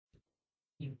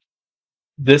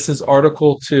This is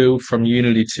Article 2 from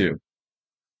Unity 2.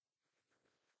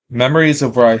 Memories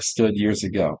of where I stood years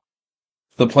ago.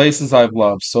 The places I've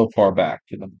loved so far back,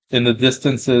 in the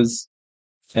distances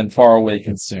and far away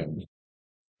consumed.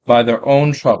 By their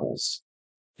own troubles,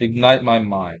 ignite my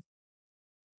mind.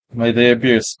 May there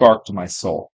be a spark to my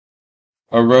soul.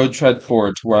 A road tread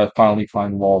forward to where I finally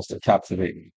find walls that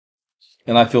captivate me.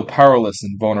 And I feel powerless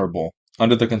and vulnerable,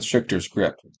 under the constrictor's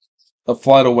grip. A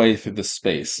flight away through the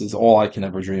space is all I can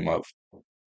ever dream of.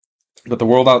 But the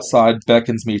world outside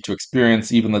beckons me to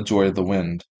experience even the joy of the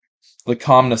wind, the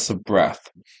calmness of breath,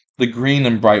 the green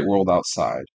and bright world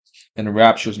outside, and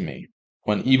enraptures me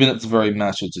when even its very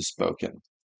message is spoken.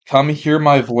 Come hear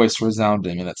my voice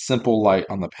resounding in its simple light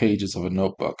on the pages of a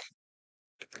notebook,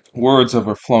 words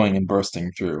overflowing and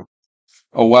bursting through,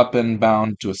 a weapon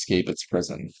bound to escape its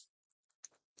prison.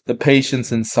 The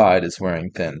patience inside is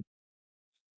wearing thin.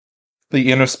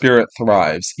 The inner spirit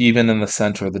thrives even in the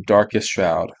center of the darkest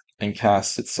shroud and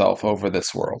casts itself over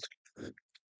this world.